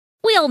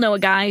all know a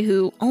guy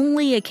who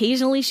only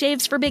occasionally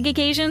shaves for big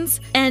occasions,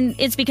 and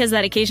it's because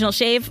that occasional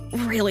shave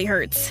really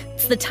hurts.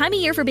 It's the time of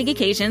year for big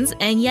occasions,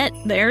 and yet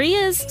there he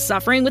is,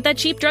 suffering with that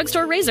cheap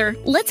drugstore razor.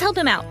 Let's help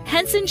him out.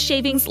 Henson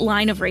Shaving's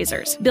line of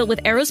razors, built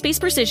with aerospace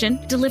precision,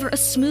 deliver a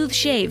smooth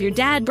shave your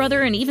dad,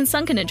 brother, and even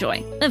son can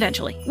enjoy,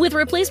 eventually. With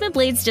replacement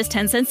blades just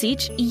 10 cents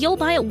each, you'll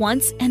buy it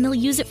once and they'll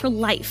use it for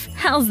life.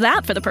 How's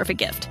that for the perfect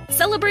gift?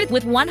 Celebrate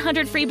with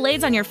 100 free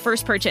blades on your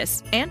first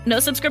purchase, and no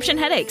subscription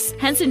headaches.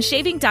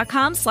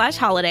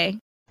 HensonShaving.com/holiday.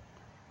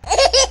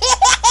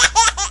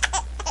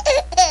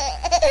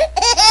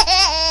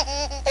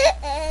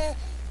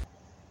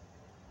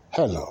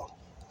 Hello,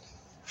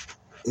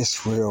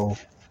 it's Real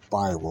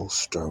Bible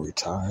Story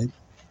Time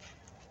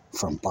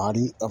from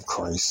Body of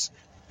Christ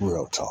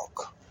Real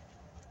Talk.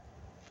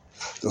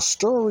 The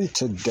story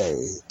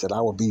today that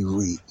I will be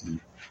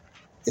reading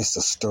is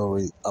the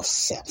story of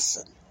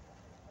Samson.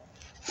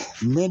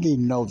 Many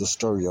know the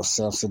story of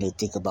Samson. They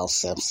think about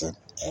Samson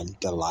and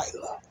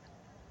Delilah.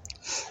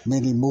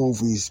 Many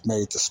movies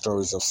made the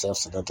stories of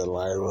Samson and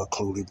Delilah,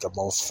 including the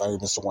most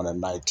famous one in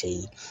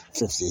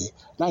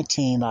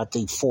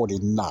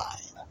 1949,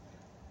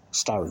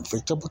 starring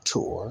Victor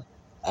Mature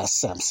as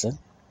Samson,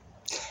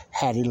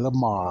 Hattie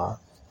Lamar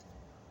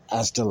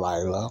as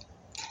Delilah,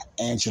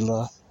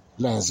 Angela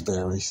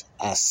Lansbury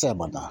as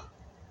Semina,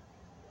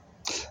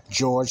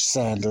 George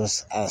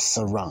Sanders as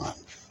Saran.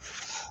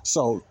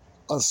 So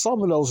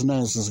some of those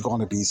names is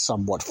going to be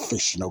somewhat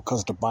fictional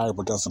because the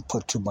Bible doesn't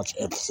put too much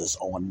emphasis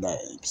on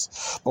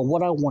names. But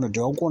what I want to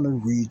do, I'm going to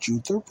read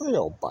you the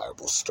real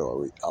Bible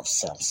story of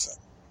Samson.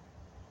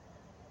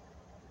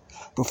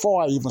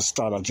 Before I even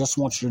start, I just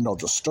want you to know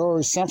the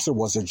story. Samson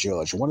was a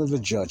judge, one of the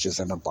judges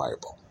in the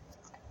Bible.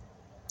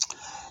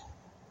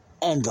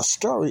 And the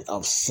story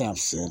of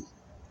Samson,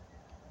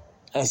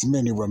 as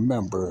many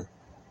remember,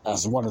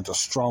 as one of the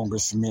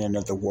strongest men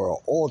in the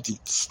world, or the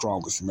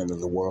strongest men in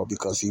the world,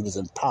 because he was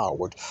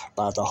empowered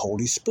by the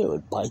Holy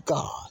Spirit, by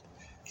God.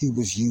 He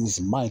was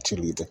used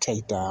mightily to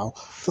take down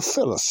the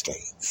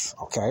Philistines,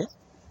 okay?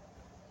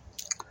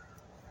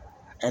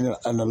 And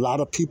a lot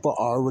of people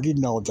already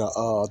know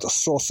the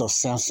source of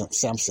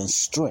Samson's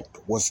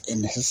strength was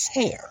in his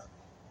hair,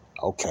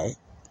 okay?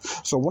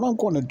 So what I'm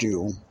going to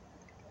do,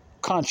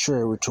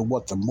 contrary to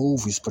what the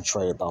movies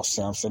portray about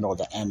Samson or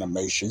the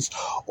animations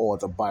or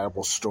the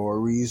Bible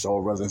stories,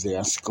 or whether they're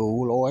in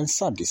school or in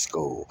Sunday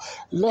school,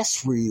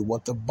 let's read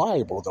what the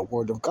Bible, the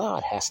Word of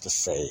God, has to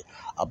say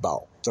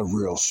about the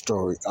real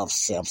story of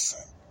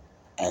Samson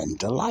and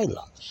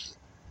Delilah.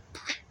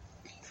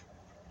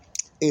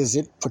 Is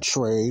it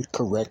portrayed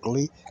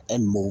correctly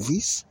in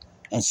movies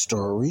and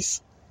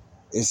stories?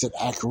 Is it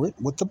accurate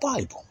with the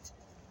Bible?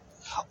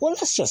 Well,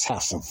 let's just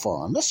have some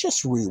fun. Let's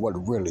just read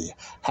what really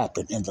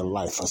happened in the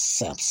life of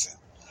Samson.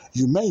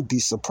 You may be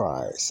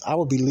surprised. I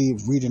will be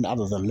reading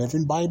out of the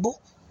Living Bible,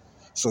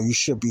 so you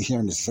should be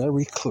hearing this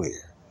very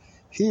clear.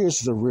 Here's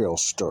the real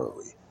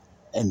story.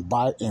 And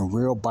in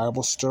Real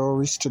Bible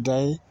Stories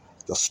today,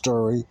 the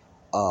story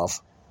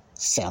of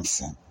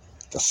Samson,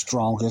 the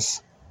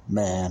strongest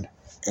man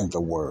in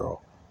the world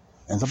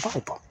in the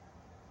Bible.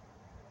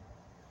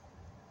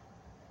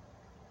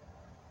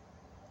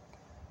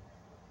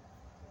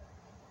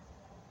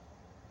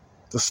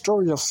 The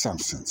story of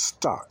Samson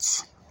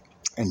starts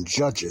in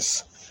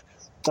Judges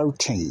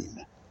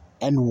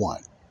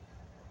 13:1.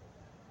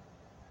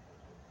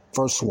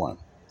 Verse 1.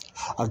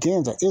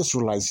 Again, the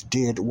Israelites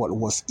did what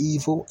was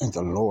evil in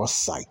the Lord's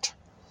sight.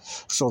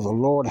 So the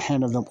Lord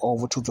handed them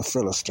over to the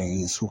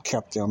Philistines, who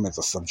kept them in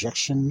the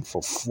subjection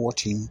for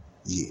 40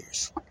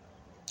 years.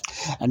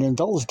 And in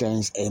those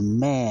days, a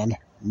man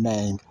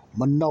named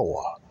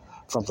Manoah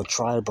from the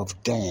tribe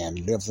of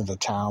Dan lived in the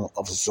town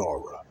of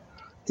Zorah.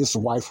 His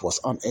wife was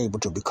unable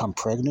to become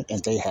pregnant,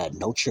 and they had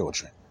no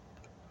children.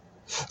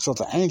 So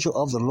the angel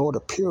of the Lord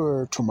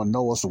appeared to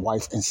Manoah's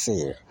wife and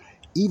said,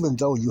 even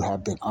though you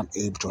have been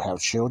unable to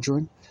have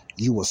children,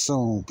 you will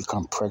soon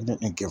become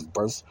pregnant and give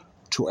birth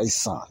to a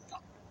son.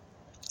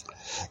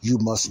 You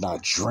must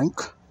not drink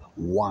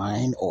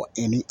wine or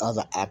any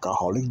other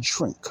alcoholic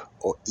drink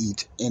or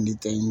eat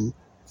anything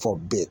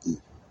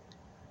forbidden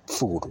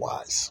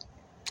food-wise.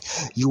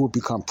 You will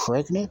become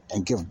pregnant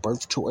and give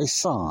birth to a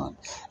son,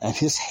 and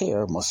his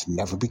hair must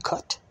never be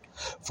cut,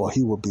 for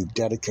he will be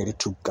dedicated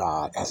to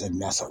God as a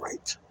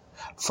Nazarite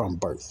from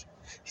birth.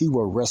 He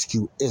will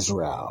rescue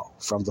Israel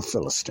from the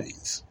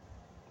Philistines.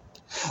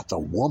 The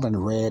woman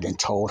read and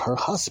told her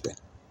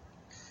husband,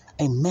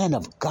 a man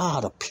of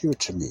God appeared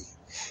to me.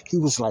 He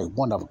was like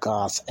one of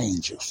God's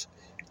angels,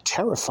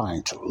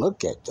 terrifying to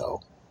look at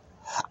though.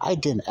 I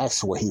didn't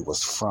ask where he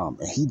was from,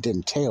 and he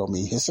didn't tell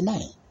me his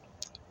name.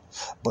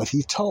 But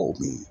he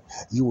told me,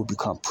 you will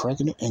become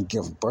pregnant and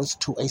give birth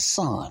to a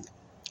son.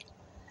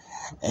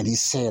 And he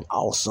said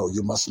also,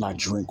 you must not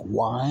drink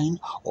wine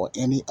or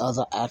any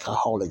other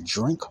alcoholic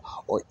drink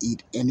or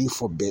eat any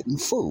forbidden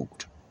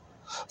food.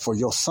 For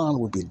your son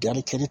will be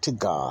dedicated to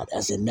God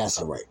as a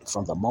Nazarite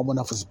from the moment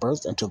of his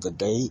birth until the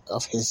day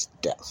of his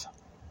death.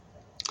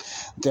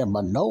 Then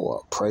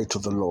Manoah prayed to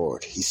the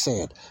Lord. He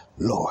said,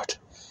 Lord,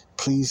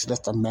 please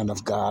let the man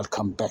of God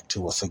come back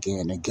to us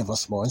again and give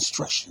us more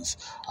instructions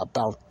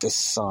about this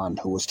son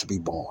who is to be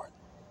born.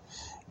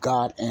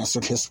 God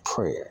answered his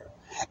prayer,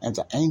 and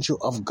the angel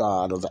of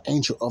God, or the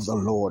angel of the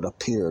Lord,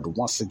 appeared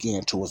once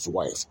again to his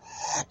wife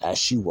as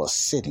she was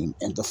sitting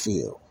in the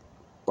field.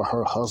 But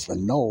her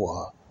husband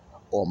Noah,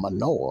 or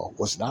Manoah,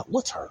 was not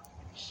with her.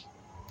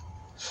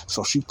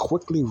 So she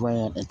quickly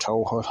ran and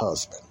told her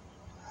husband,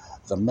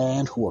 "The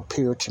man who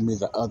appeared to me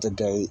the other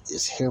day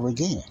is here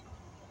again."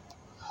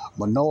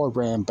 Manoah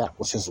ran back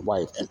with his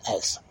wife and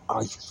asked,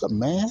 "Are you the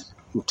man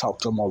who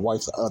talked to my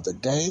wife the other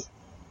day?"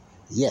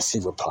 "Yes," he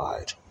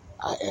replied,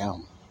 "I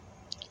am."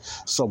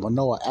 So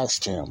Manoah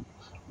asked him,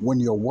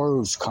 "When your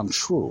words come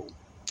true,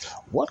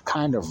 what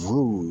kind of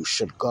rules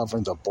should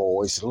govern the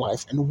boy's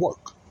life and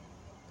work?"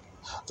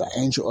 The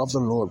angel of the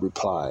Lord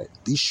replied,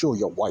 "Be sure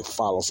your wife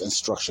follows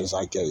instructions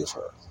I gave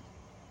her.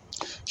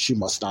 She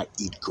must not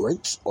eat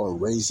grapes or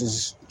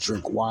raisins,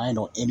 drink wine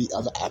or any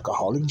other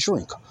alcoholic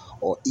drink,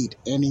 or eat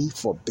any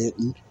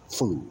forbidden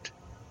food."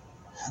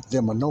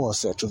 Then Manoah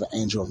said to the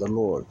angel of the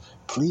Lord,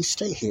 "Please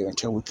stay here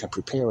until we can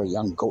prepare a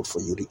young goat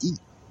for you to eat."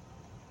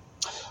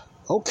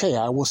 "Okay,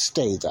 I will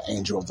stay," the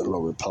angel of the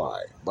Lord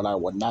replied, "but I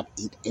will not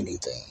eat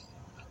anything.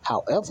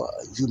 However,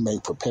 you may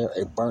prepare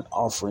a burnt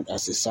offering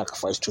as a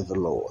sacrifice to the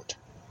Lord."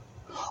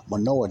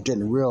 Manoah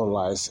didn't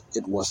realize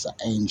it was the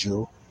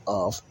angel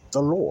of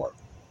the Lord.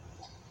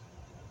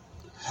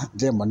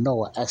 Then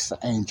Manoah asked the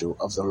angel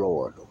of the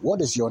Lord,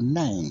 "What is your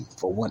name?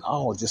 For when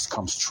all this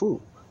comes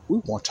true, we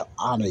want to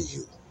honor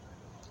you."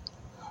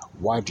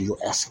 "Why do you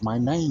ask my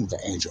name?" the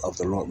angel of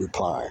the Lord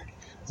replied.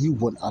 "You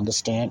wouldn't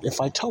understand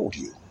if I told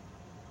you."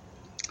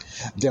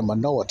 Then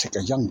Manoah took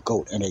a young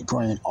goat and a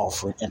grain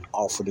offering and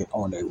offered it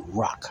on a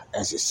rock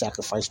as a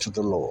sacrifice to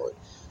the Lord.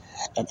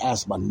 And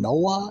as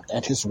Manoah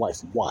and his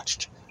wife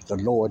watched, the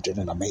Lord did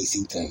an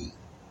amazing thing.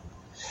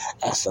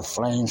 As the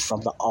flames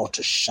from the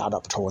altar shot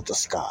up toward the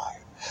sky,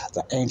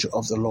 the angel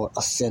of the Lord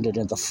ascended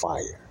in the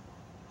fire.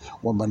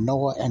 When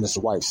Manoah and his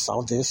wife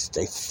saw this,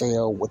 they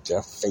fell with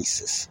their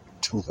faces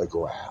to the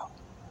ground.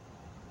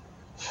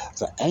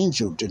 The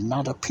angel did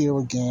not appear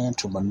again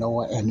to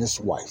Manoah and his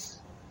wife.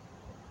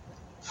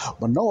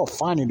 Manoah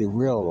finally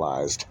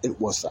realized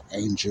it was the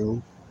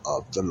angel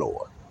of the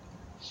Lord.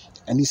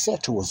 And he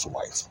said to his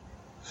wife,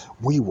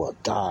 "We will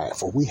die,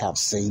 for we have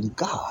seen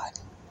God."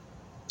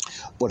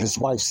 But his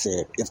wife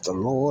said, "If the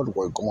Lord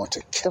were going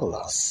to kill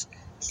us,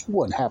 he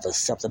wouldn't have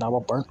accepted our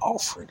burnt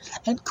offering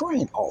and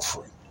grain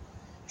offering.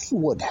 He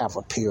wouldn't have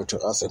appeared to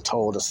us and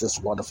told us this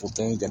wonderful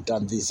thing and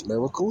done these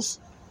miracles."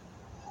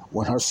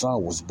 When her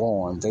son was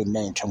born, they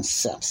named him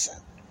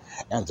Samson,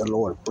 and the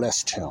Lord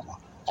blessed him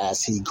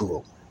as he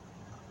grew.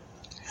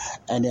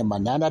 And in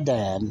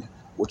Manadan,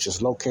 which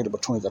is located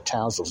between the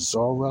towns of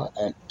Zorah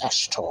and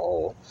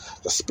Eshtaol,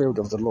 the Spirit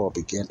of the Lord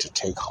began to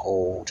take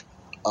hold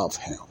of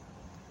him.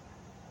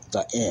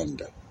 The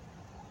end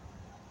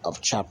of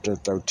chapter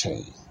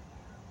 13.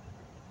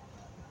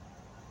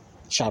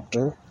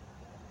 Chapter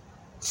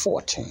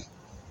 14.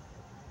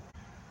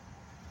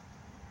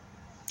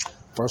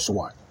 Verse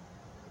 1.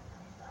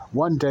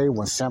 One day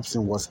when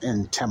Samson was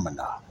in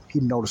Timnah, he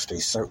noticed a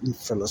certain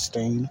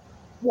Philistine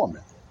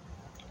woman.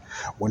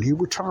 When he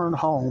returned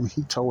home,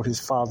 he told his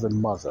father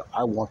and mother,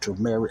 "I want to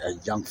marry a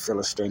young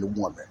Philistine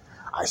woman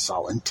I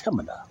saw in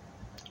Timnah."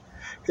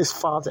 His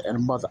father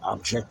and mother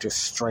objected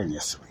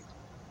strenuously.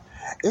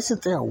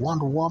 "Isn't there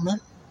one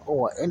woman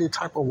or any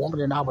type of woman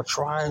in our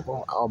tribe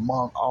or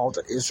among all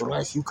the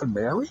Israelites you can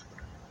marry?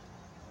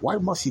 Why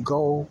must you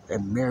go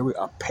and marry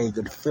a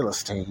pagan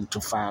Philistine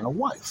to find a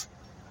wife?"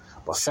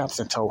 But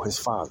Samson told his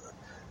father,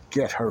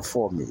 "Get her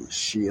for me.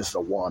 She is the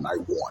one I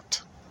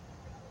want."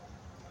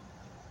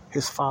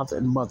 His father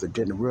and mother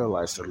didn't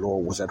realize the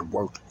Lord was at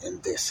work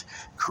in this,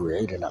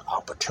 creating an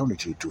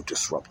opportunity to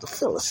disrupt the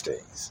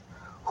Philistines,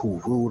 who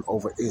ruled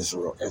over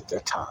Israel at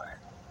that time.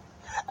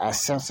 As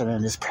Samson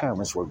and his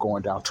parents were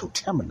going down to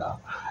Timnah,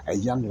 a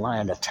young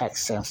lion attacked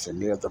Samson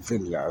near the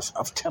vineyards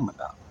of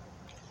Timnah.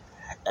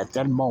 At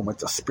that moment,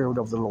 the Spirit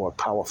of the Lord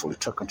powerfully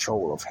took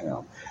control of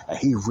him, and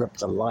he ripped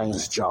the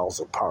lion's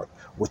jaws apart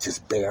with his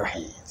bare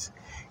hands.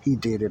 He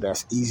did it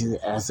as easily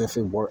as if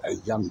it were a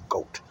young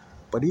goat,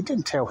 but he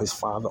didn't tell his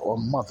father or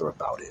mother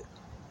about it.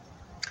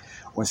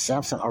 When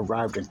Samson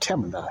arrived in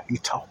Timnah, he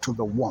talked to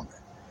the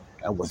woman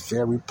and was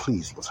very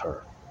pleased with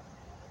her.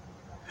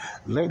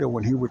 Later,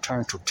 when he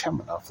returned to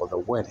Timnah for the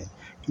wedding,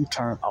 he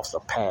turned off the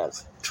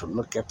path to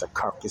look at the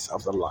carcass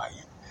of the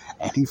lion,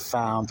 and he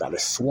found that a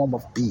swarm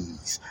of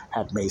bees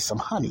had made some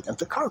honey in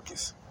the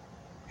carcass.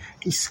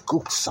 He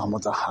scooped some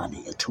of the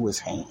honey into his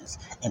hands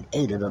and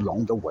ate it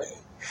along the way.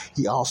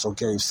 He also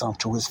gave some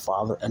to his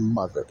father and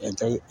mother, and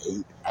they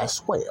ate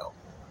as well.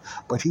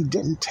 But he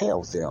didn't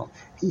tell them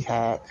he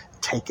had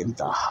taken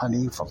the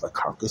honey from the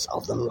carcass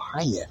of the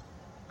lion.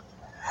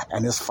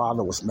 And his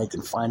father was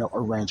making final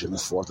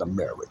arrangements for the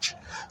marriage.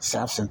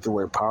 Samson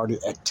threw a party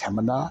at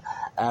Timnah,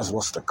 as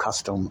was the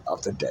custom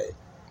of the day.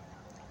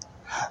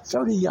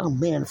 30 young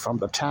men from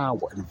the town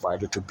were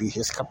invited to be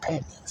his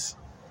companions.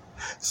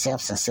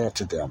 Samson said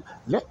to them,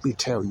 "Let me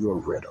tell you a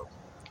riddle.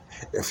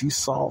 If you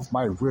solve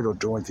my riddle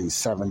during these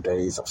 7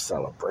 days of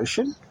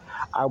celebration,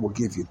 I will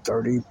give you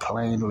 30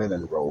 plain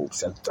linen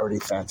robes and 30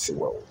 fancy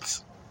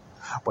robes.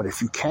 But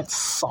if you can't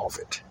solve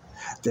it,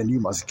 then you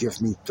must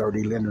give me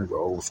 30 linen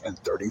robes and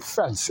 30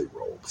 fancy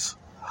robes.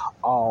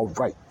 All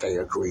right, they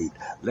agreed.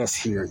 Let's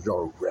hear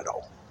your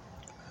riddle.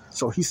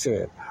 So he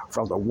said,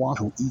 from the one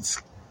who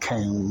eats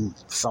came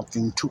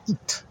something to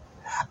eat.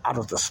 Out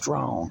of the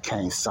strong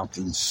came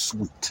something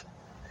sweet.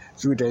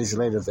 3 days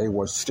later, they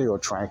were still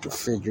trying to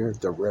figure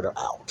the riddle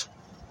out.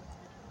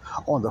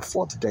 On the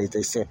 4th day,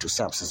 they said to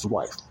Samson's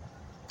wife,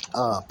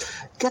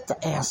 get the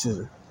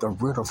answer, the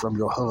riddle from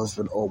your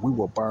husband, or we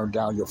will burn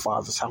down your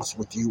father's house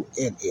with you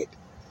in it.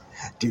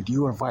 Did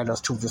you invite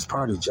us to this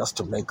party just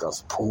to make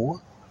us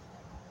poor?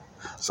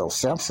 So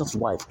Samson's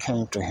wife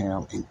came to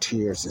him in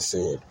tears and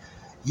said,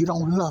 you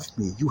don't love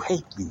me, you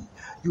hate me.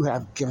 You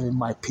have given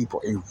my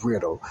people a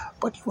riddle,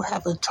 but you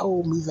haven't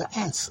told me the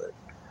answer.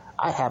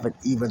 I haven't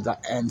even the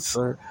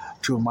answer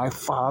to my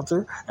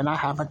father, and I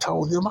haven't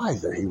told him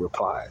either, he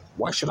replied.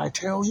 Why should I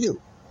tell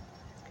you?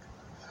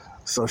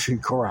 So she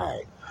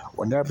cried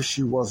whenever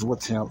she was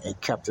with him and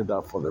kept it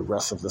up for the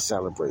rest of the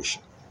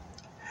celebration.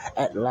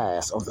 At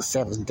last, on the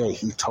 7th day,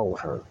 he told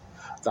her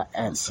the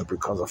answer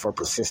because of her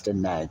persistent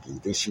nagging.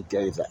 Then she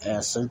gave the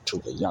answer to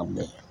the young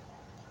man.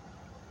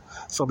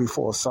 So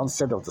before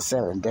sunset of the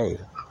 7th day,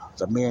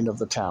 the men of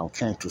the town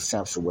came to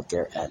Samson with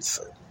their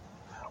answer.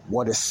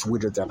 What is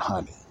sweeter than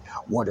honey?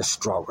 What is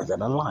stronger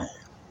than a lion?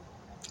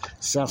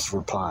 Samson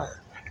replied,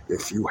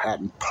 if you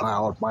hadn't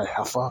plowed my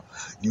heifer,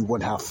 you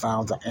wouldn't have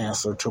found the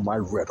answer to my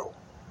riddle.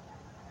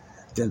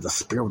 Then the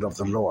Spirit of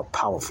the Lord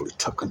powerfully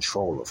took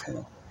control of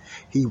him.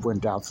 He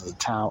went down to the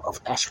town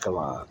of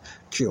Ashkelon,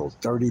 killed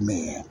 30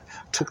 men,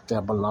 took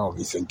their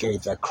belongings, and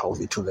gave their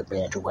clothing to the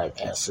man who had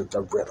answered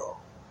the riddle.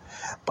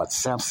 But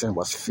Samson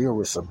was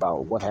furious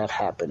about what had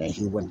happened, and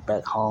he went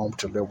back home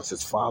to live with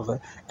his father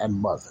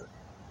and mother.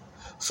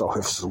 So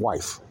his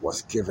wife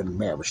was given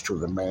marriage to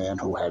the man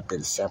who had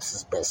been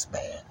Samson's best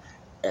man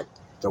at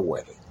the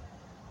wedding.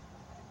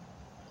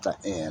 The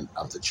end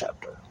of the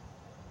chapter.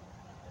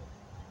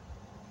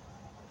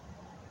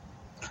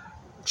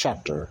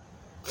 Chapter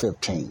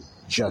 15,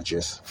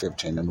 Judges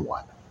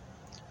 15:1.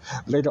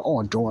 Later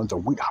on, during the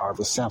wheat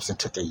harvest, Samson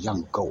took a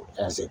young goat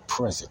as a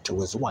present to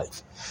his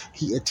wife.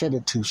 He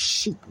intended to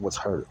sleep with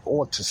her,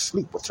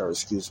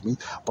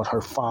 but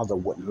her father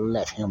wouldn't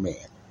let him in.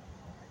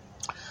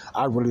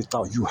 I really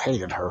thought you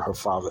hated her, her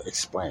father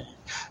explained,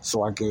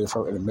 so I gave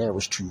her in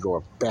marriage to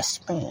your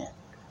best man.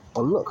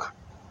 But look,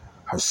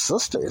 her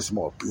sister is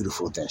more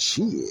beautiful than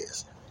she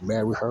is.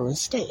 Marry her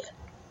instead.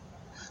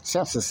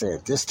 Samson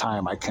said, this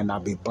time I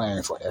cannot be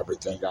blamed for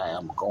everything I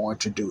am going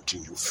to do to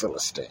you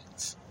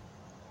Philistines.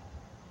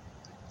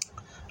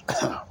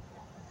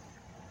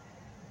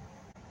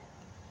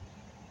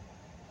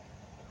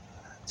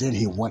 Then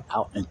he went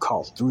out and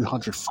caught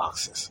 300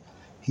 foxes.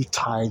 He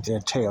tied their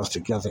tails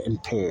together in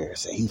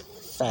pairs, and he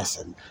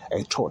fastened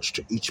a torch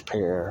to each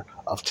pair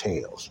of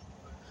tails.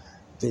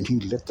 Then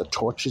he lit the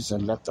torches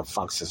and let the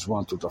foxes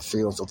run through the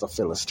fields of the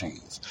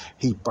Philistines.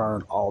 He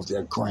burned all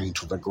their grain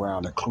to the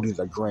ground, including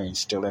the grain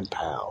still in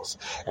piles,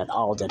 and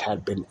all that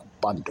had been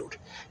bundled.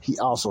 He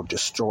also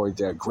destroyed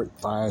their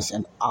grapevines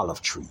and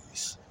olive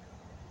trees.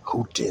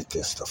 Who did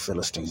this? The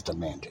Philistines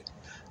demanded.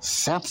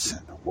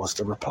 Samson was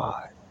the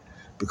reply,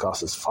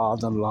 because his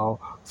father-in-law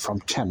from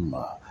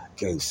Timnah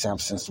gave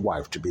Samson's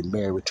wife to be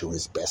married to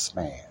his best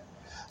man.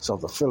 So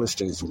the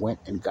Philistines went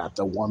and got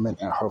the woman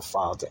and her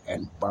father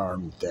and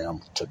burned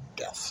them to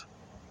death.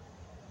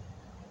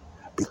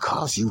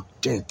 Because you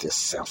did this,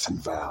 Samson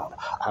vowed,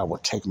 I will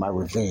take my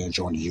revenge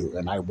on you,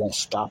 and I won't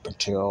stop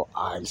until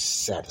I'm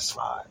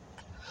satisfied.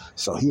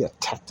 So he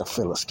attacked the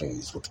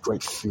Philistines with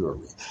great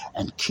fury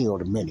and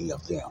killed many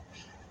of them.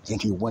 Then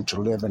he went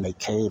to live in a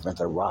cave in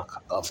the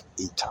rock of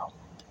Etam.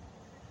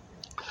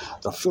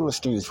 The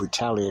Philistines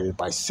retaliated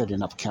by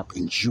setting up camp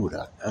in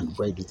Judah and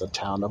raided the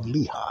town of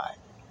Lehi.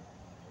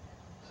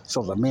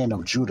 So the men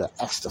of Judah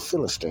asked the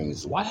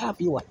Philistines, why have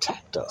you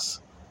attacked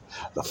us?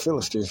 The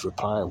Philistines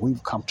replied,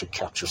 we've come to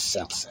capture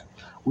Samson.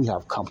 We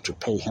have come to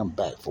pay him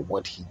back for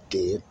what he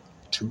did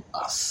to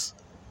us.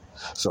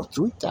 So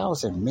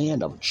 3,000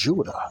 men of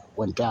Judah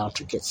went down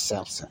to get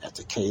Samson at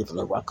the cave in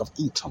the rock of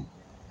Etam.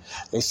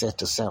 They said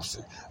to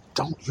Samson,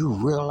 don't you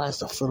realize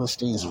the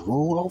Philistines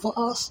rule over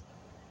us?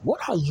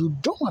 What are you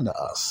doing to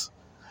us?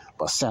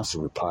 But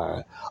Samson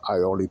replied, I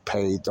only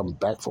paid them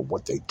back for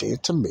what they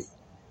did to me.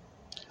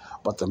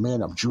 But the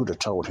men of Judah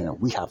told him,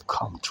 we have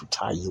come to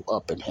tie you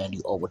up and hand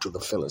you over to the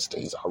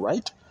Philistines, all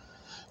right?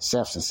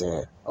 Samson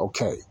said,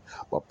 okay,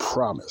 but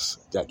promise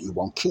that you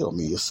won't kill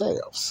me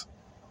yourselves.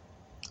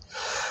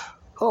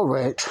 All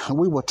right,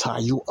 we will tie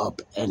you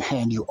up and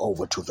hand you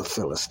over to the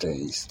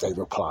Philistines, they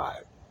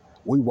replied.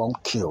 We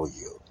won't kill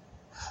you.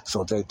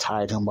 So they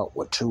tied him up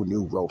with 2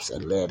 new ropes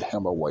and led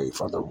him away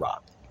from the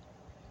rock.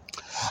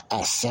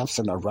 As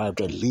Samson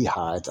arrived at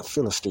Lehi, the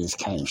Philistines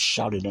came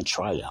shouting in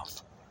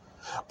triumph.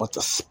 But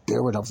the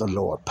Spirit of the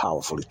Lord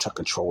powerfully took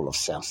control of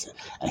Samson,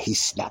 and he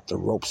snapped the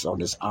ropes on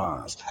his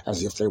arms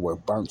as if they were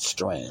burnt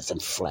strands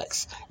and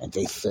flax, and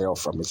they fell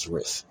from his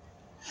wrists.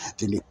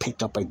 Then he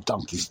picked up a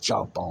donkey's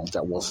jawbone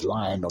that was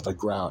lying on the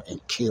ground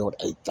and killed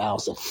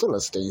 8,000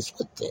 Philistines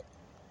with it.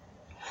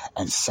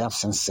 And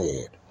Samson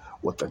said,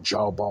 "With the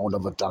jawbone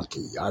of a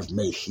donkey, I've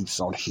made heaps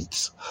on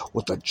heaps.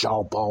 With the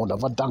jawbone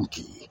of a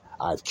donkey,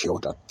 I've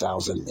killed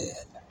 1,000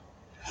 men."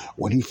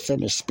 When he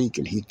finished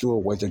speaking, he threw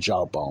away the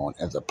jawbone,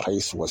 and the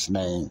place was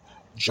named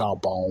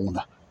Jawbone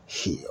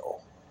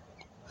Hill.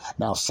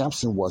 Now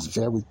Samson was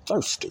very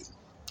thirsty,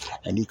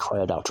 and he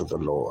cried out to the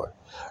Lord,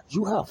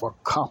 "You have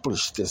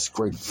accomplished this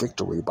great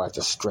victory by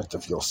the strength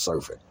of your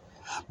servant.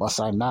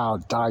 Must I now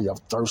die of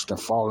thirst and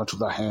fall into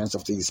the hands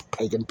of these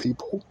pagan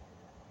people?"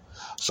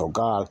 So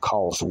God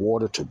caused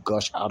water to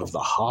gush out of the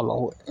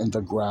hollow in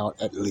the ground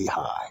at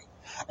Lehi,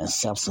 and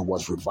Samson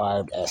was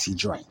revived as he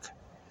drank.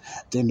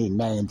 Then he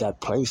named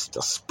that place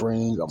the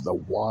spring of the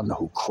one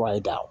who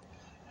cried out,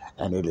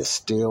 and it is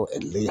still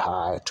in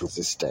Lehi to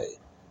this day.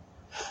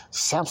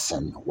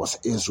 Samson was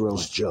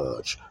Israel's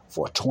judge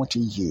for 20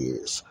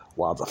 years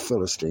while the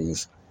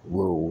Philistines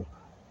ruled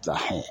the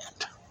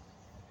land.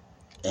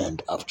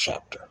 End of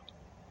chapter.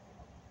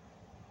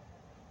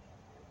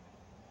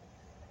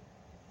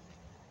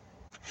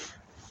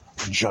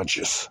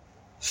 Judges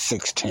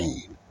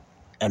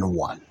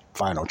 16:1,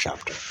 final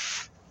chapter.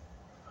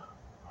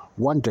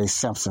 One day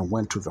Samson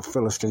went to the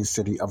Philistine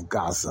city of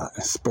Gaza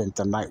and spent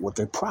the night with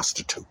a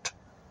prostitute.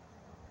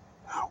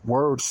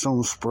 Word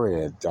soon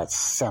spread that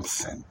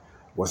Samson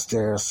was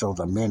there, so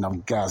the men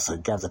of Gaza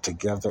gathered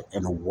together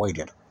and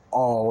waited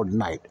all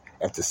night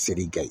at the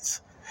city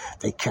gates.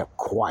 They kept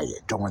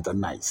quiet during the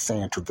night,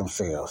 saying to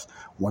themselves,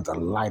 "When the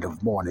light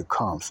of morning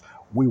comes,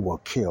 we will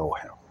kill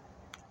him."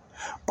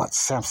 But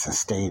Samson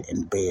stayed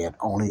in bed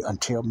only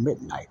until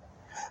midnight.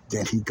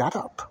 Then he got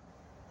up,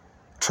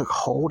 took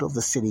hold of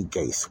the city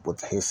gates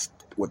with his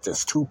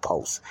 2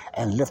 posts,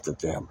 and lifted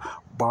them,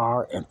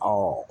 bar and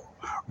all,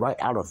 right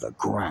out of the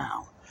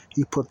ground.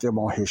 He put them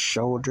on his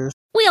shoulders.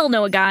 We all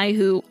know a guy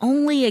who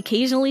only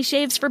occasionally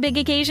shaves for big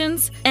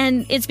occasions,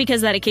 and it's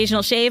because that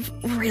occasional shave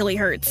really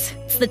hurts.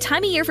 It's the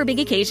time of year for big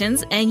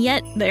occasions, and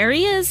yet there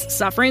he is,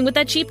 suffering with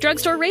that cheap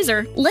drugstore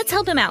razor. Let's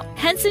help him out.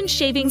 Henson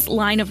Shaving's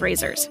line of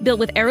razors, built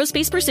with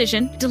aerospace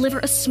precision, deliver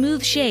a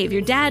smooth shave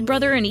your dad,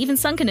 brother, and even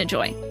son can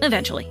enjoy,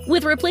 eventually.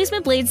 With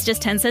replacement blades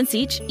just 10 cents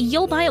each,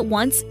 you'll buy it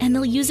once, and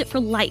they'll use it for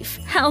life.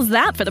 How's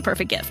that for the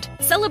perfect gift?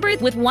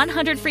 Celebrate with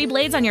 100 free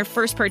blades on your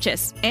first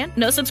purchase, and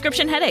no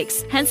subscription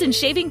headaches.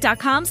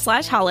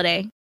 HensonShaving.com/holiday.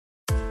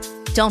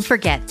 Don't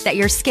forget that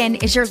your skin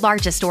is your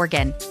largest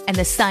organ, and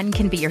the sun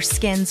can be your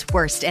skin's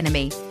worst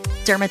enemy.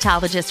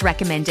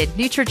 Dermatologist-recommended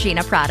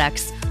Neutrogena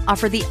products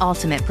offer the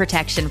ultimate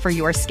protection for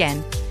your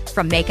skin.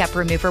 From makeup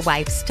remover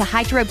wipes to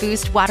Hydro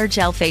Boost Water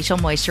Gel Facial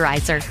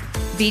Moisturizer,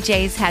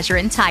 BJ's has your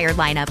entire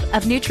lineup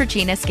of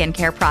Neutrogena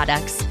skincare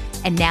products.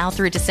 And now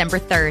through December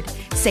 3rd,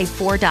 save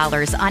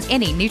 $4 on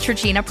any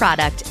Neutrogena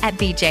product at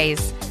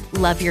BJ's.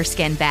 Love your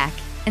skin back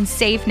and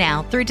save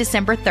now through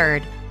December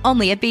 3rd,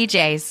 only at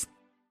BJ's.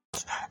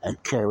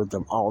 And carried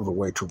them all the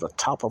way to the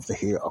top of the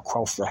hill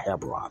across the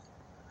Hebron.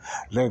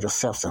 Later,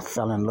 Samson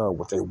fell in love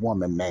with a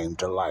woman named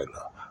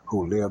Delilah,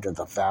 who lived in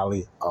the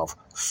valley of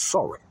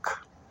Sorek.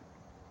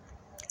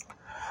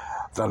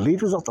 The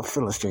leaders of the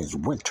Philistines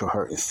went to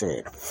her and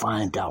said,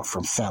 "Find out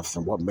from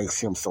Samson what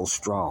makes him so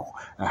strong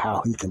and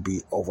how he can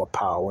be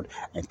overpowered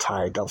and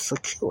tied up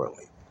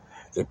securely.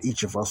 Then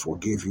each of us will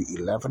give you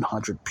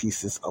 1,100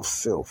 pieces of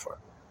silver."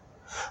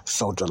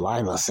 So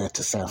Delilah said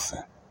to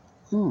Samson,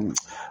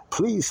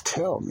 "Please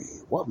tell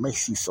me what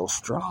makes you so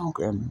strong,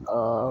 and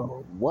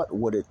what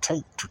would it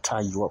take to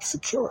tie you up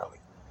securely?"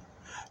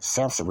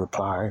 Samson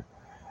replied,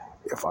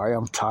 "If I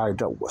am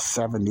tied up with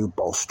 7 new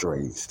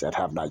bowstrings that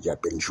have not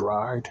yet been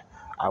dried,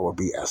 I will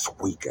be as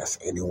weak as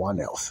anyone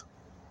else."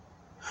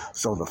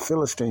 So the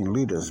Philistine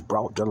leaders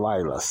brought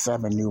Delilah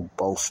 7 new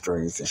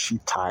bowstrings, and she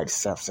tied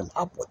Samson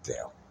up with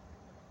them.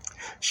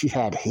 She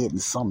had hidden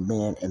some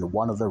men in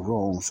one of the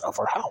rooms of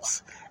her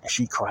house, and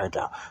she cried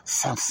out,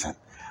 "Samson,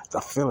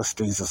 the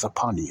Philistines is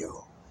upon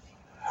you."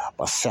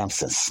 But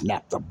Samson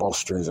snapped the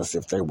bowstrings as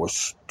if they were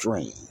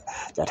string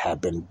that had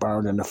been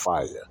burned in the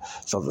fire,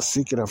 so the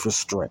secret of his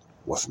strength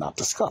was not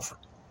discovered.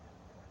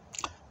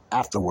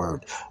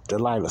 Afterward,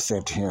 Delilah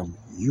said to him,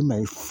 "You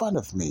made fun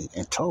of me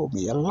and told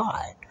me a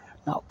lie.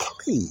 Now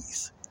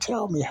please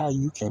tell me how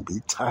you can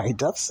be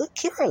tied up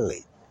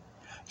securely."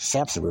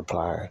 Samson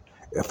replied,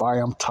 "If I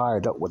am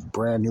tied up with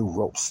brand new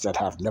ropes that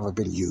have never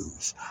been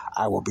used,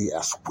 I will be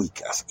as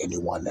weak as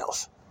anyone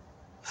else."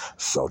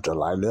 So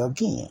Delilah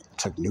again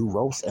took new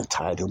ropes and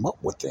tied him up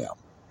with them.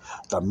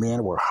 The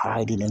men were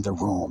hiding in the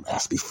room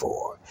as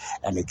before,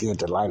 and again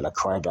Delilah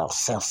cried out,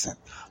 "Samson,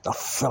 the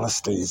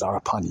Philistines are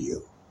upon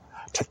you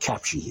to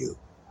capture you."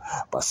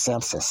 But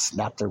Samson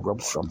snapped the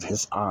ropes from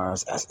his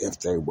arms as if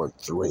they were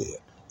thread.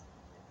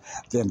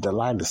 Then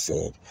Delilah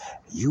said,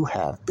 "You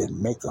have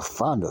been making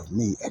fun of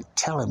me and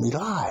telling me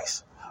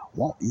lies.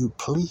 Won't you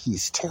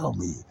please tell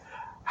me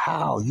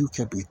how you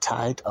can be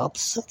tied up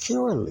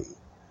securely.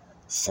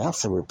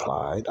 Samson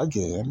replied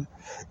again,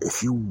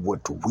 if you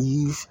would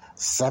weave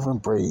 7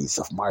 braids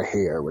of my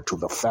hair into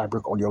the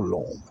fabric on your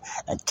loom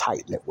and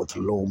tighten it with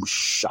loom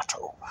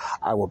shuttle,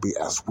 I will be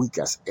as weak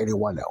as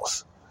anyone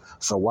else.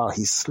 So while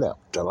he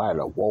slept,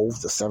 Delilah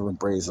wove the 7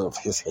 braids of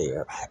his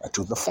hair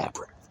into the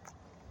fabric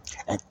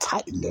and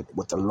tightened it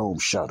with the loom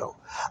shuttle.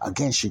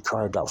 Again she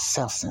cried out,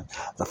 Samson,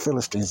 the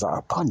Philistines are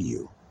upon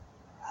you.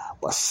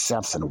 But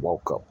Samson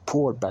woke up,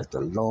 pulled back the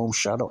loom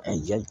shuttle,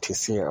 and yanked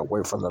his hair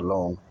away from the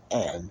loom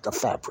and the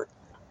fabric.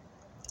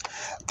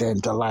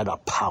 Then Delilah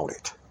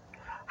pouted.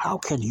 How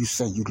can you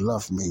say you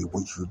love me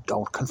when you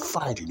don't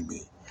confide in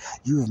me?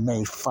 You've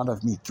made fun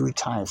of me 3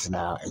 times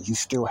now, and you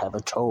still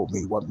haven't told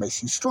me what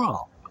makes you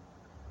strong.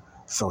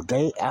 So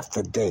day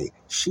after day,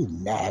 she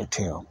nagged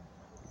him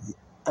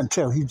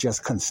until he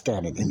just couldn't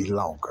stand it any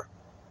longer.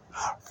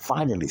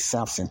 Finally,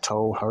 Samson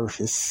told her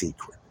his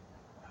secret.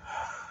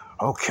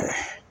 Okay,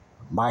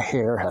 my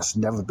hair has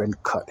never been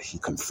cut, he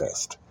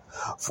confessed,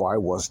 for I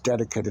was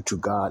dedicated to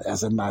God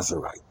as a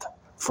Nazirite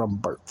from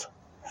birth.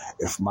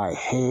 If my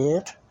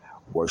head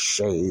were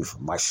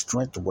shaved, my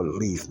strength would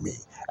leave me,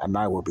 and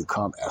I would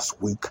become as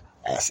weak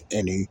as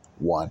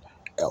anyone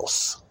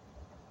else.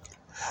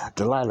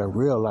 Delilah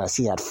realized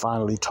he had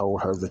finally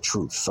told her the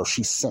truth, so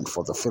she sent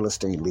for the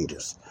Philistine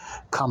leaders.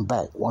 Come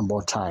back one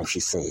more time, she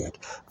said,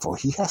 for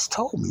he has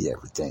told me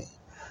everything.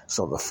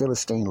 So the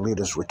Philistine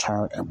leaders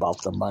returned and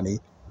brought the money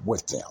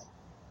with them.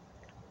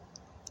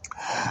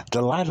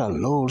 Delilah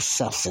lulled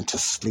Samson to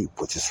sleep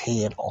with his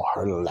head on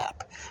her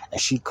lap, and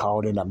she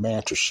called in a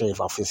man to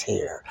shave off his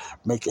hair,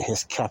 making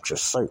his capture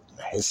certain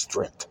his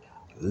strength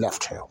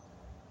left him.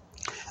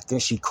 Then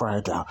she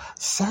cried out,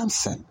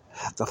 Samson,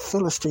 the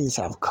Philistines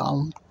have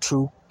come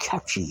to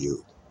capture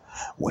you.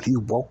 When he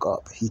woke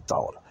up, he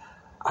thought,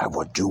 I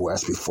would do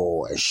as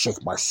before and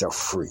shake myself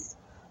free.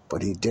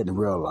 But he didn't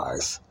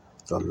realize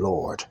the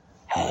Lord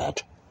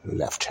had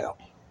left him.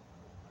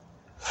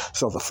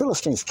 So the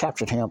Philistines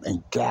captured him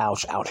and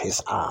gouged out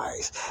his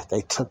eyes.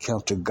 They took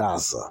him to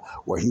Gaza,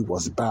 where he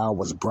was bound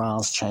with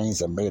bronze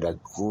chains and made a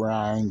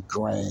grain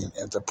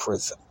in the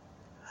prison.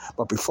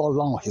 But before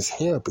long, his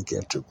hair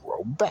began to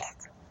grow back.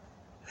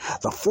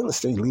 The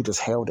Philistine leaders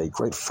held a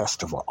great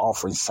festival,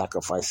 offering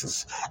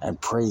sacrifices and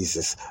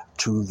praises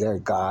to their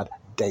god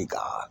Dagon.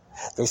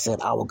 They said,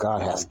 our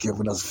God has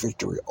given us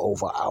victory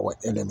over our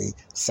enemy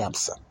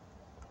Samson.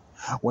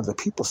 When the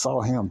people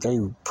saw him, they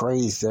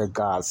praised their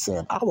God,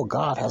 saying, our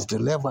God has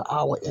delivered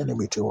our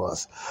enemy to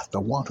us. The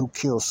one who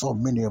killed so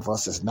many of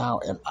us is now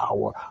in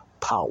our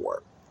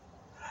power.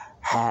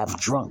 Half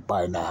drunk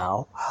by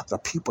now, the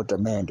people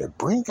demanded,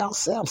 bring out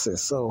Samson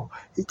so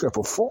he could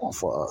perform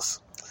for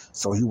us.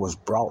 So he was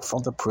brought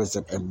from the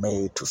prison and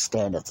made to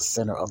stand at the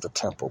center of the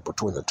temple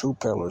between the 2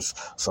 pillars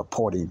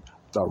supporting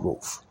the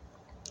roof.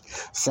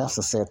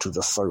 Samson said to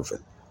the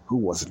servant who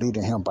was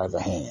leading him by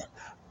the hand,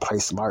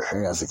 place my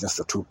hands against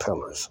the 2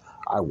 pillars.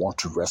 I want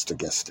to rest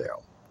against them.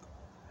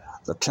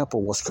 The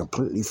temple was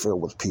completely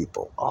filled with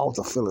people. All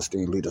the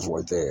Philistine leaders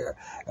were there,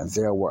 and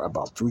there were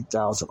about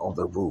 3,000 on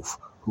the roof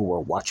who were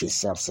watching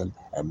Samson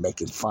and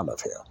making fun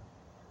of him.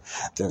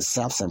 Then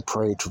Samson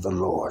prayed to the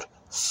Lord,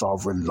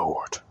 Sovereign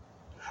Lord,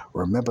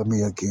 remember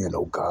me again,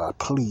 O God.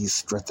 Please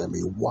strengthen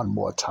me one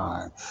more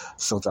time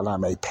so that I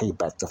may pay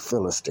back the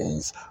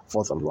Philistines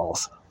for the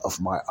loss of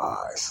my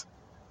eyes.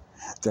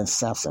 Then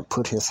Samson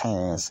put his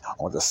hands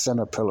on the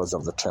center pillars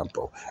of the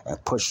temple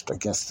and pushed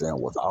against them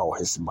with all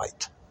his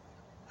might.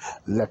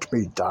 Let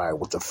me die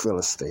with the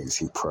Philistines,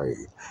 he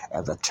prayed,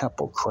 and the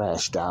temple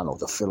crashed down on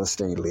the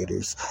Philistine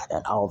leaders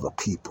and all the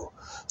people.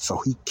 So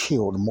he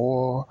killed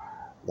more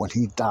when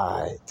he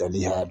died than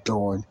he had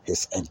during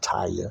his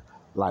entire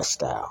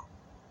lifestyle.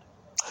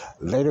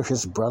 Later,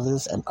 his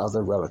brothers and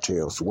other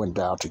relatives went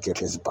down to get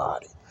his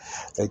body.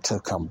 They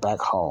took him back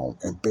home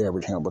and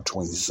buried him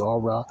between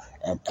Zorah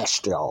and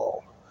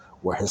Eshtaol,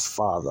 where his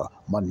father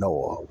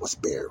Manoah was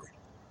buried.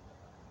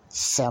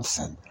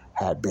 Samson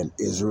had been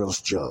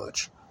Israel's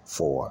judge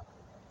for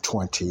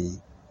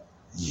 20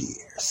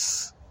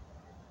 years.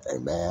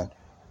 Amen,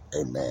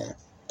 amen,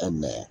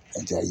 amen.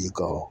 And there you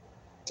go.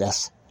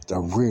 That's the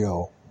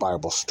real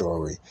Bible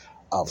story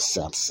of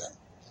Samson.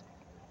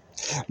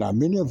 Now,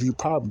 many of you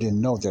probably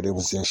didn't know that it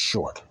was this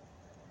short,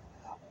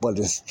 but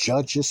it's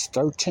Judges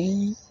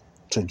 13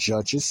 to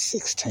Judges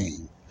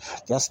 16.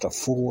 That's the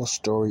full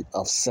story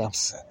of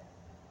Samson,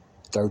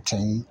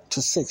 13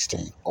 to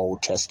 16,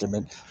 Old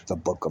Testament, the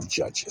book of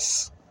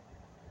Judges.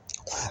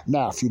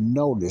 Now, if you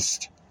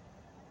noticed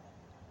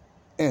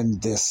in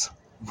this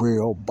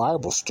real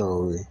Bible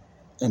story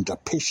and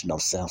depiction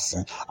of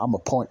Samson, I'm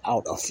going to point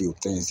out a few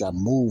things that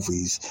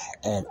movies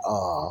and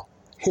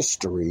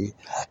history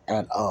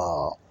and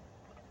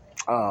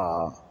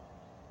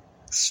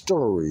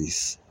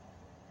stories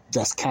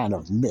that's kind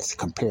of myth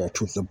compared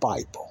to the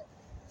Bible.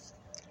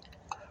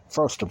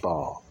 First of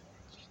all,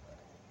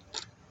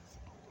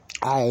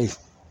 I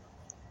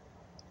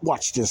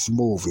watched this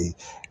movie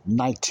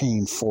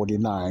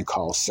 1949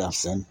 called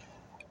Samson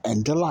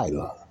and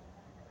Delilah.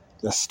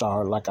 that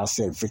starred, like I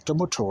said, Victor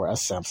Mature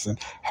as Samson,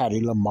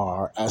 Hattie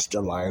Lamar as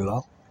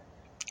Delilah,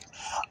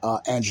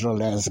 Angela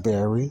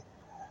Lansbury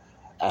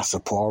as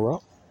Zipporah,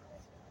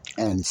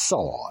 and so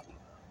on.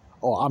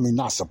 Or, I mean,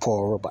 not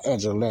Zipporah, but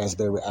Angela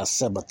Lansbury as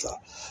Semitha.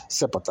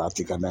 Semitha, I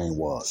think her name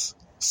was.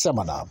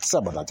 Semina,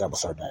 that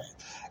was her name.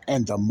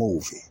 And the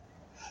movie.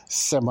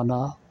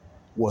 Semina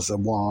was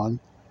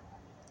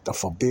the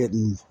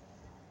forbidden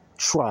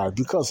tribe,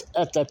 because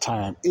at that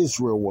time,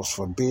 Israel was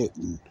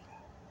forbidden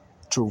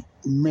to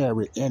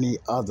marry any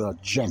other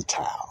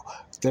Gentile.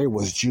 They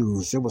was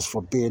Jews. It was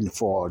forbidden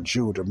for a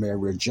Jew to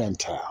marry a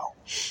Gentile.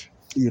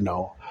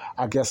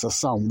 I guess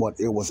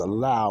it was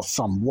allowed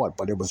somewhat,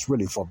 but it was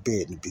really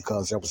forbidden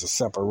because there was a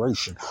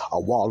separation, a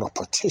wall of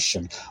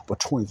partition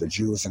between the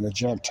Jews and the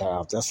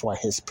Gentiles. That's why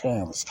his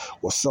parents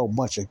were so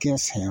much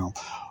against him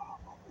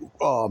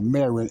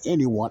marrying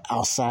anyone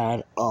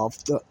outside of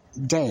the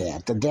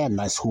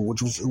Danites, who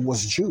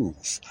was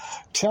Jews.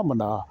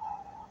 Timnah,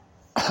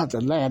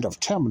 the land of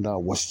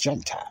Timnah, was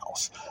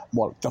Gentiles.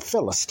 Well, the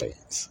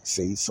Philistines.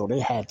 See, so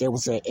they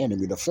was their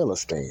enemy, the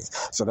Philistines.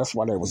 So that's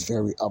why they was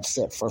very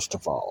upset. First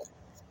of all,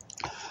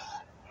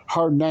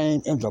 her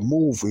name in the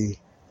movie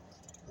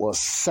was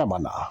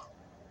Semina,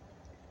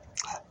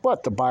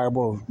 but the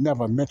Bible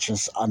never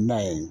mentions a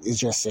name. It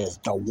just says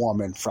the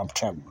woman from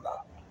Timnah.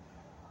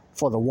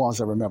 For the ones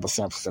that remember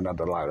Samson and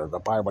Delilah, the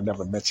Bible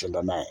never mentioned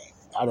a name.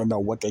 I don't know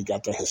what they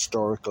got there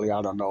historically.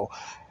 I don't know.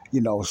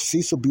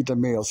 Cecil B.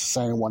 DeMille, the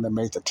same one that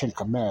made the Ten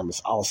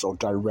Commandments, also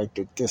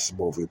directed this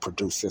movie,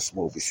 produced this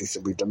movie,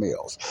 Cecil B.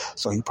 DeMille.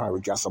 So he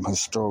probably got some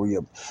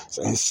historian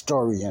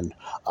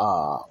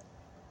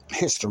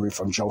history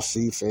from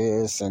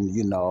Josephus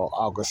and,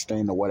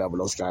 Augustine or whatever,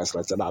 those guys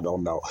like that. I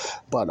don't know.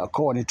 But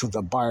according to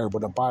the Bible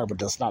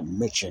does not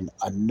mention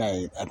a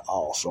name at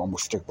all. So I'm going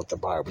to stick with the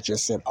Bible. It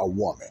just said a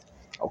woman.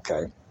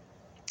 Okay.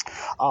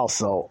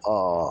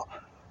 Also,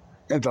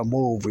 in the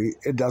movie,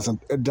 it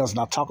does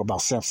not talk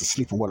about Samson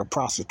sleeping with a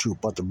prostitute,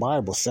 but the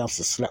Bible,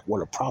 Samson slept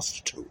with a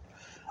prostitute.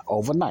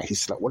 Overnight, he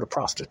slept with a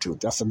prostitute.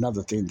 That's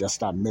another thing that's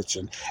not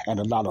mentioned in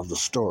a lot of the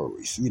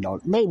stories.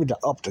 Maybe the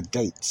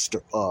up-to-date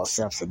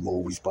Samson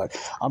movies, but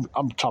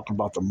I'm talking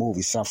about the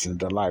movie Samson and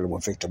Delilah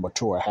with Victor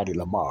Mature and Hattie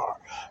Lamar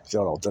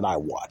that I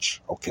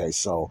watch. Okay,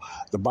 so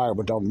the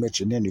Bible don't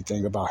mention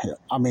anything about him.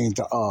 I mean,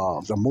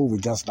 the movie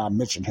does not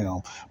mention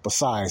him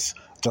besides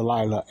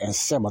Delilah and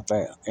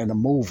Semitha in the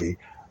movie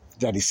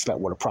that he slept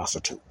with a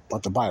prostitute,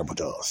 but the Bible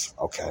does.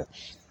 Okay.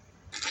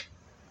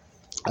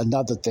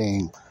 Another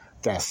thing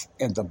that's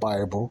in the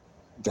Bible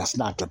that's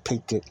not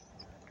depicted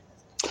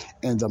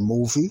in the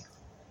movie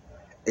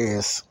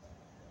is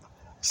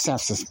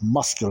Samson's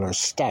muscular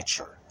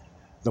stature.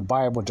 The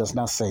Bible does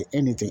not say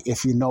anything.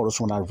 If you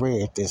notice, when I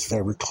read this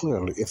very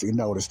clearly, if you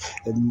notice,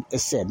 it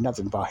said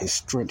nothing about his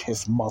strength,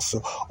 his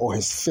muscle, or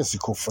his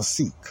physical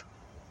physique.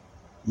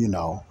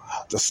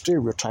 The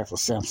stereotype of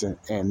Samson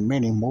in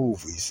many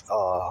movies,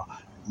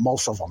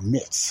 most of them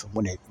myths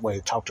when they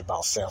talked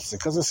about Samson,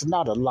 because it's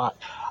not a lot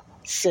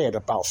said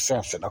about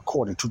Samson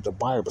according to the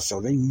Bible. So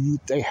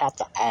they have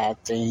to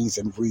add things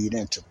and read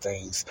into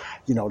things,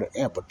 the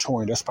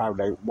in-between. That's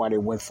probably why they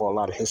went for a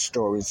lot of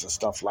historians and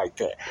stuff like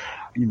that.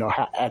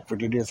 How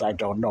accurate it is, I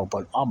don't know,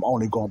 but I'm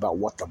only going about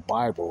what the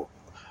Bible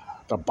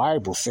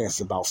says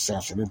about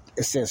Samson.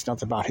 It says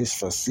nothing about his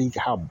physique,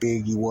 how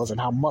big he was,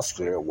 and how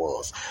muscular it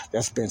was.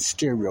 That's been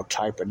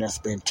stereotyped and that's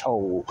been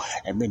told,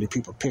 and many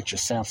people picture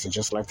Samson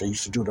just like they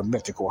used to do the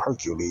mythical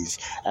Hercules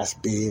as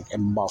big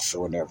and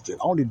muscle and everything.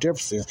 Only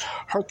difference is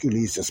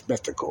Hercules is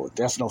mythical.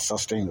 There's no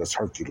such thing as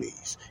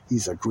Hercules.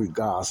 He's a Greek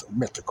god,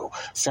 mythical.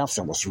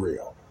 Samson was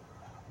real.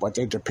 But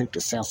they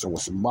depicted Samson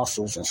with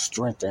muscles and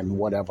strength and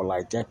whatever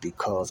like that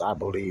because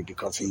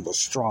he was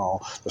strong,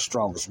 the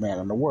strongest man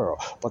in the world.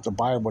 But the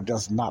Bible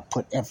does not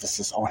put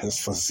emphasis on his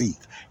physique,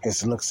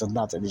 his looks or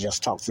nothing. It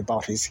just talks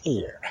about his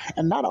hair.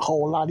 And not a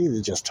whole lot either,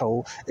 it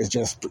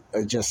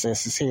just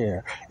says his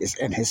hair is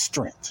in his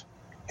strength.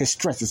 His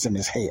strength is in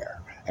his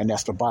hair. And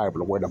that's the Bible,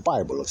 the way the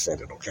Bible looks at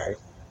it, okay?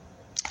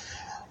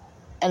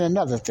 And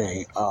another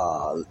thing,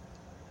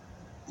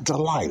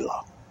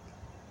 Delilah.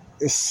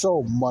 Is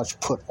so much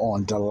put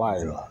on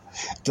Delilah.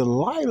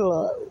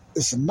 Delilah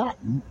is not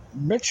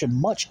mentioned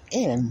much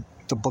in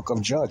the book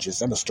of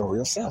Judges and the story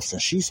of Samson.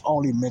 She's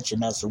only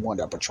mentioned as the one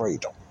that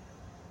betrayed him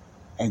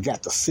and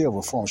got the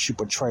silver from him. She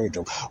betrayed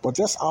him. But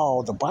that's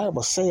all the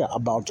Bible says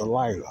about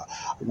Delilah.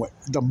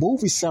 The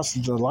movie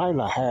Samson and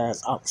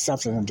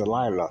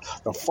Delilah,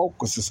 the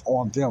focus is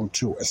on them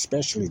too,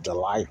 especially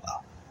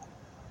Delilah,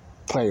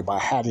 played by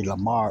Hattie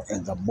Lamar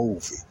in the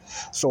movie.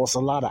 So it's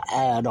a lot of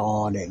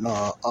add-on and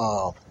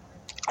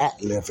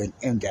ad-libbing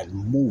in that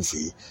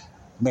movie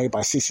made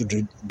by Cecil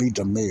B.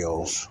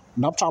 DeMille.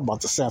 And I'm talking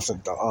about the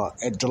Samson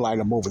and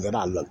Delilah movie that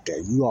I looked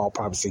at. You all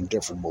probably seen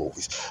different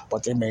movies,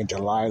 but they made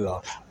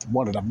Delilah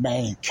one of the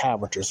main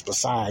characters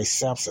besides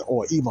Samson,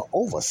 or even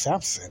over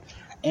Samson,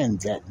 in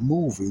that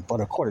movie.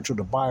 But according to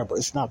the Bible,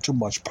 it's not too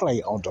much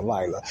play on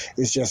Delilah.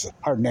 It's just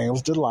her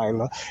name's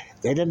Delilah.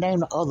 They didn't name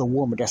the other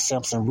woman that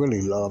Samson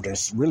really loved and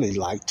really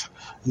liked,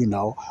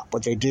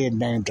 but they did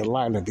name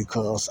Delilah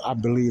because I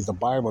believe the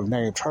Bible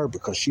named her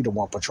because she the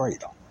one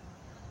portrayed him.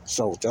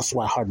 So that's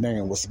why her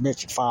name was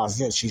mentioned. Far as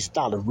that, she's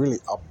not really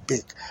a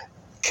big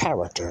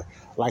character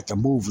like the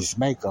movies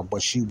make her,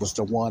 but she was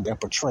the one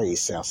that portrayed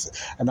Samson.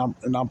 And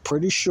I'm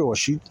pretty sure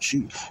she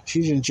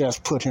didn't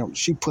just put him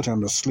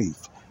to sleep,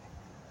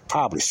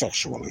 probably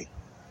sexually.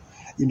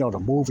 The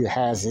movie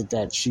has it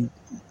that she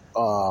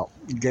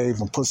gave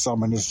him, put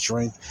some in his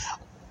drink,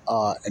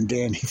 and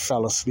then he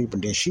fell asleep,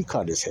 and then she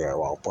cut his hair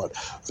off. But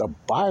the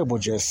Bible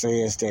just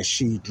says that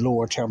she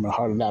lured him in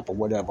her lap or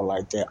whatever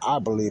like that. I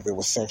believe it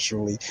was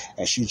sexually,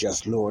 and she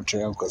just lured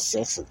him because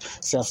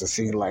Samson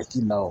seemed like,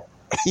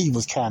 he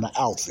was kind of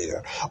out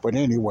there. But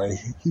anyway,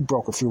 he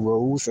broke a few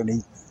rules,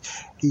 and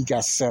he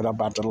got set up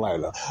by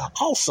Delilah.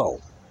 Also,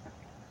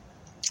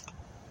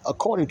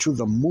 according to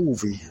the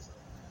movie,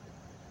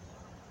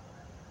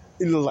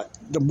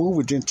 the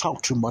movie didn't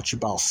talk too much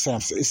about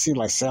Samson. It seemed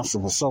like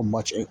Samson was so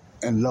much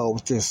in love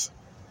with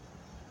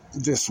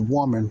this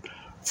woman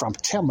from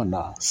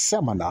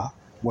Semina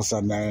was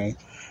her name.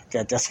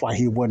 That's why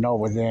he went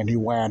over there and he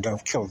wound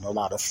up killing a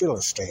lot of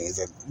Philistines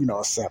and,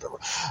 etc.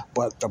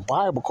 But the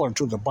Bible, according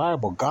to the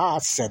Bible,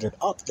 God set it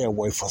up that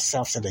way for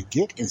Samson to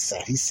get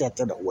inside. He set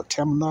that up with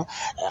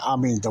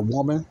the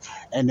woman,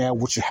 and there,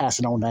 which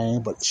has no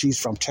name, but she's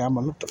from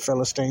Timnah, the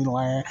Philistine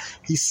land.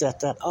 He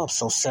set that up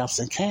so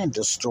Samson can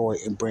destroy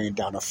and bring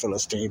down the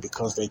Philistine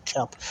because they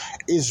kept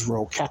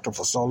Israel captive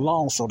for so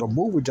long. So the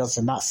movie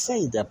does not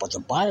say that, but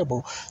the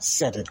Bible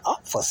set it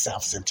up for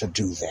Samson to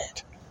do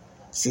that.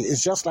 See,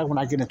 it's just like when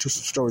I get into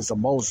some stories of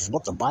Moses,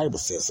 what the Bible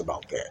says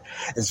about that.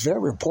 It's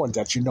very important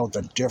that you know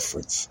the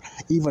difference.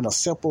 Even a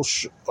simple,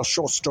 a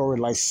short story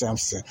like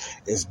Samson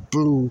is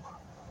blew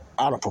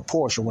out of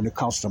proportion when it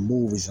comes to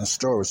movies and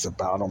stories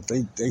about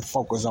him. They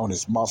focus on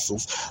his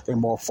muscles. They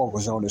more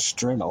focus on his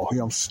strength or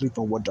him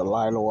sleeping with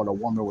Delilah or the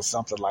woman with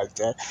something like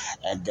that.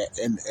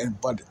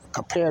 But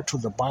compared to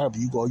the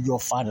Bible, you'll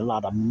find a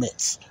lot of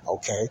myths.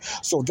 Okay,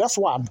 so that's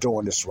why I'm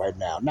doing this right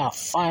now. Now,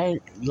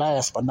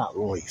 last but not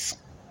least.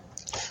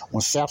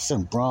 When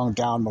Samson brung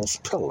down those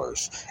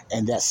pillars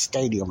and that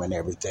stadium and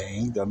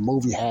everything, the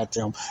movie had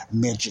them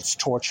midgets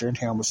torturing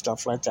him and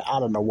stuff like that.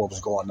 I don't know what was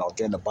going on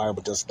then. The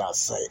Bible does not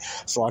say.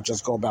 So I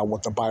just go about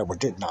what the Bible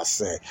did not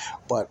say.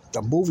 But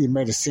the movie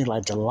made it seem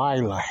like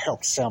Delilah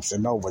helped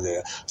Samson over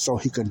there so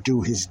he could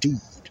do his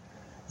deed.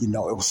 It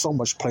was so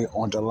much play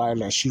on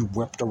Delilah, and she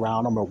whipped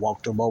around him and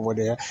walked him over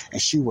there, and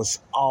she was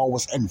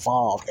always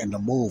involved in the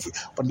movie.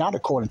 But not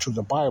according to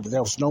the Bible.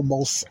 There was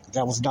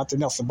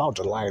nothing else about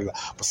Delilah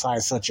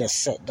besides her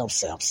just setting up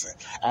Samson.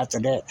 After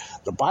that,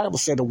 the Bible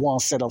said the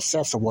one set up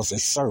Samson was a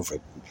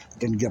servant.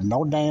 Didn't give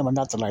no name or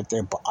nothing like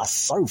that, but a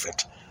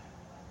servant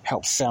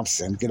helped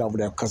Samson get over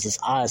there because his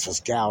eyes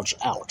was gouged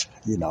out.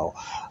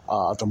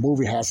 The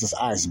movie has his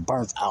eyes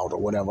burnt out or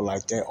whatever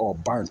like that, or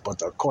burnt,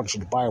 but according to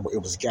the Bible, it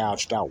was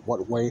gouged out.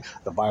 What way?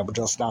 The Bible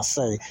does not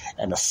say.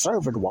 And the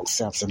servant walked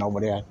Samson over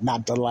there,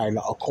 not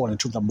Delilah, according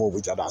to the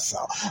movie that I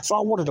saw. So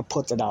I wanted to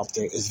put that out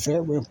there. It's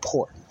very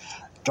important.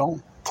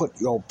 Don't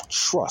put your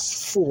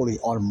trust fully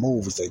on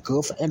movies. They're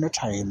good for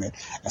entertainment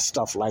and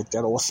stuff like that,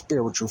 or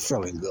spiritual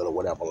feeling good or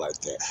whatever like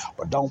that.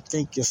 But don't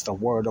think it's the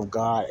word of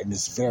God and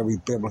it's very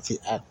biblically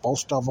accurate.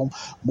 Most of them,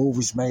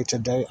 movies made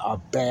today,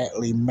 are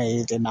badly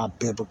made. They're not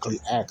biblically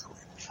accurate.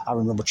 I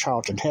remember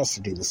Charlton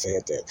Heston even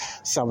said that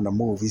some of the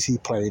movies he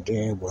played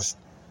in was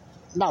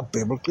not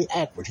biblically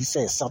accurate. He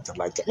said something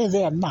like that. And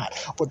they're not,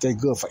 but they're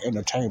good for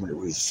entertainment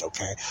reasons,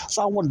 okay?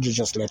 So I wanted to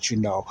just let you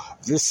know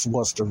this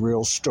was the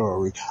real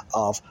story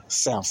of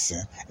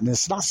Samson. And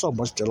it's not so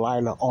much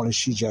Delilah, only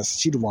she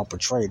the one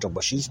portrayed her,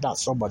 but she's not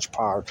so much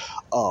part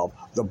of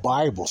the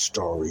Bible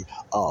story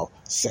of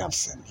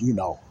Samson,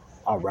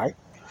 all right?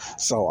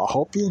 So I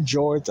hope you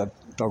enjoyed the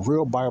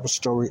real Bible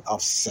story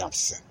of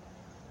Samson,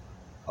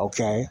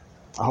 okay?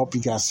 I hope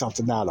you got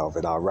something out of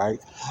it, all right?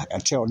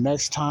 Until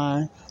next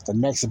time, the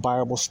next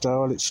Bible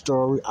story,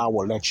 I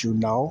will let you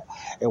know.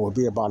 It will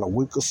be about a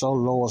week or so,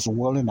 Lord's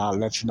willing. I'll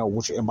let you know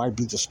which it might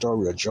be the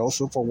story of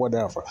Joseph or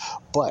whatever.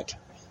 But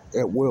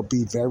it will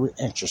be very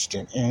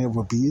interesting, and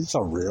it's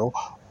a real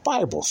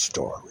Bible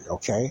story,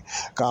 okay?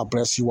 God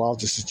bless you all.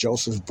 This is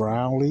Joseph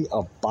Brownlee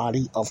of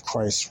Body of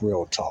Christ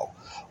Real Talk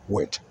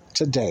with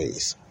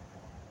today's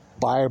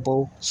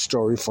Bible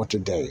story for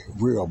today,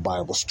 real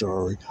Bible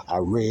story. I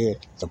read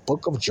the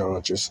book of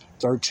Judges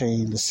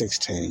 13 to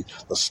 16,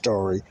 the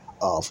story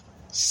of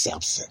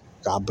Samson.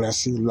 God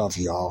bless you. Love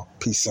y'all.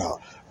 Peace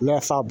out.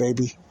 Laugh out,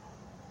 baby.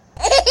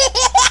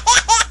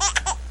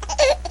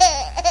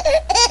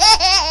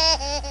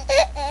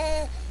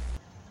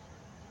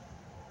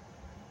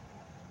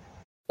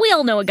 We all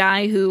all know a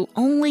guy who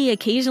only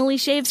occasionally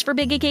shaves for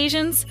big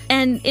occasions,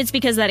 and it's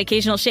because that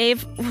occasional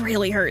shave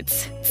really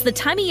hurts. It's the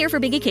time of year for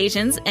big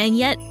occasions, and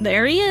yet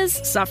there he is,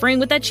 suffering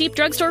with that cheap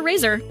drugstore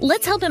razor.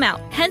 Let's help him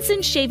out.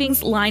 Henson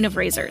Shaving's line of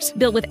razors,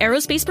 built with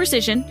aerospace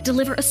precision,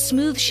 deliver a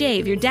smooth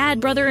shave your dad,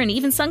 brother, and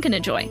even son can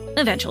enjoy,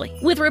 eventually.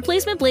 With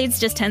replacement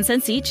blades just 10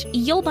 cents each,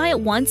 you'll buy it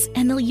once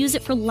and they'll use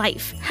it for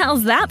life.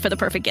 How's that for the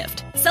perfect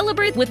gift?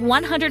 Celebrate with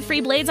 100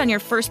 free blades on your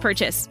first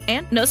purchase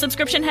and no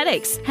subscription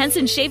headaches.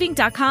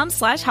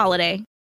 HensonShaving.com/holiday.